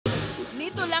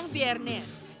Nito lang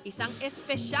Biyernes, isang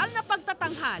espesyal na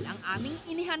pagtatanghal ang aming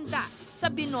inihanda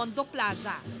sa Binondo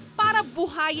Plaza para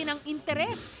buhayin ang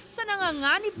interes sa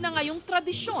nanganganib na ngayong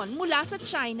tradisyon mula sa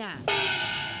China.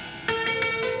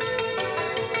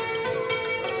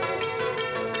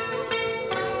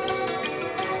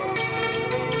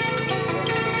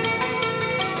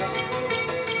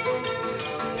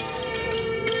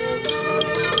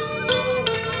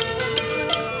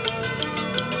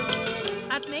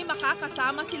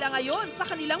 Makakasama sila ngayon sa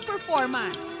kanilang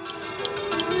performance.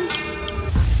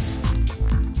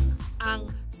 Ang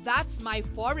That's My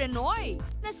Foreignoy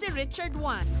na si Richard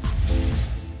Hwan.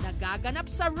 Nagaganap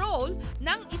sa role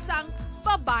ng isang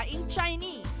babaeng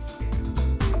Chinese.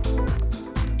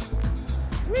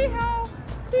 你好，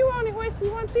希望你会喜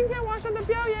欢今天晚上的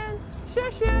表演，谢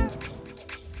谢。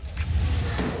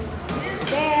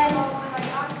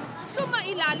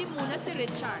 Sumailalim muna si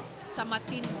Richard sa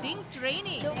matinding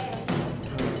training.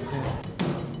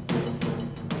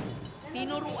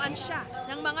 Tinuruan siya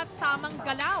ng mga tamang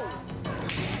galaw.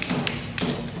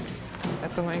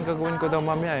 Ito nga yung gagawin ko daw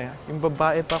mamaya eh. Yung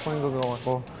babae pa ako yung gagawa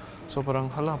ko. So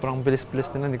parang parang bilis-bilis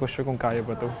na, hindi ko sure kung kaya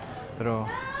ba to. Pero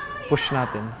push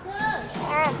natin.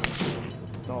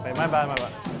 So, okay, my bad.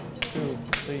 2,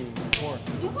 3,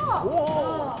 4.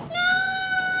 Whoa!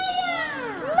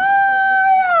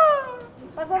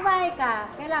 Pag babae ka,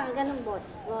 kailangan ganun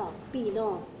boses mo.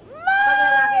 Pino. Pag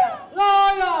lalaki,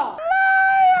 Lola!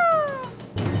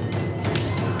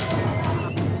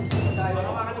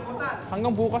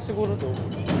 Hanggang bukas siguro to.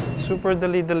 Super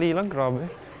dali-dali lang, grabe.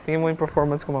 Tingin mo yung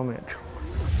performance ko mamaya.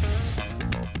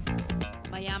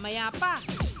 Maya-maya pa,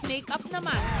 make-up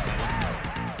naman.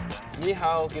 Ni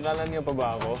hao, kilala niyo pa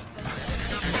ba ako?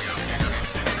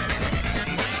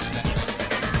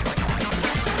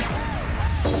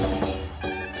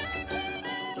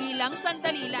 Ilang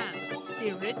sandali lang,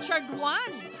 si Richard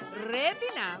Hwan ready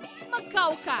nang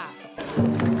mag-Kaoka.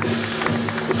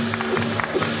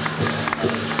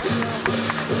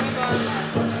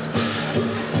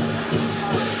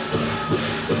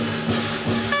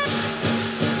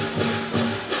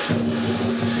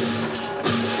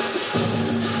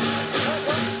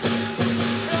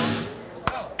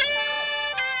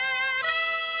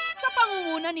 Sa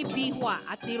pangunguna ni Bihua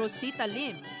at ni Rosita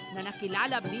Lim na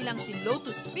nakilala bilang si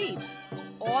Lotus Feet,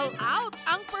 all out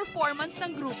ang performance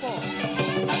ng grupo.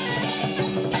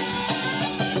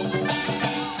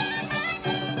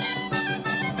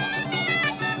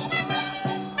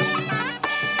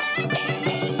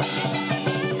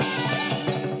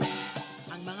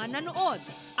 Ang mga nanood,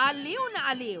 aliw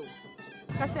na aliw.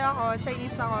 Kasi ako,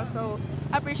 Chinese ako, so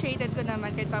appreciated ko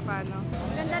naman kahit paano.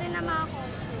 Ganda rin na mga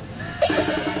costume.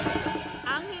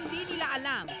 Ang hindi nila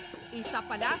alam, isa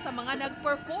pala sa mga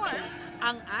nag-perform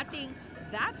ang ating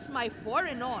That's My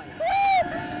Foreignoy.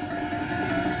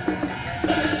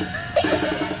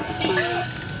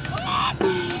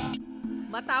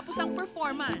 Matapos ang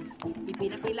performance,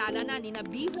 ipinakilala na ni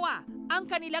Bihua ang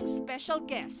kanilang special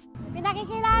guest.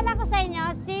 Pinakikilala ko sa inyo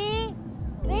si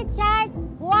Richard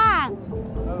Hwan.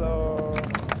 Hello!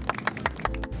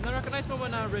 Na-recognize mo ba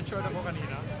na Richard ako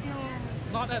kanina? No.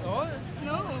 Not at all?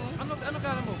 No. Ano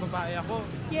kala mo? Babae ako?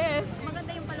 Yes.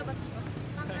 Maganda yung palabas ko.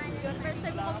 Yun, first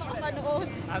time ko makapanood.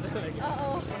 Talaga?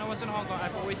 Oo. When I was in Hong Kong,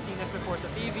 I've always seen this before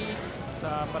sa TV.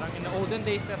 Sa parang in the olden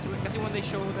days, that's when, kasi when they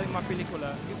show the mga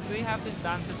pelikula, they have these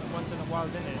dances once in a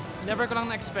while din eh. Never ko lang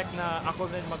na-expect na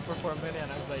ako din mag-perform rin yan.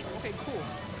 I was like, okay, cool.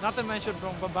 Not to mention,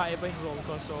 bro, babae ba yung role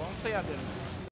ko, so ang saya din.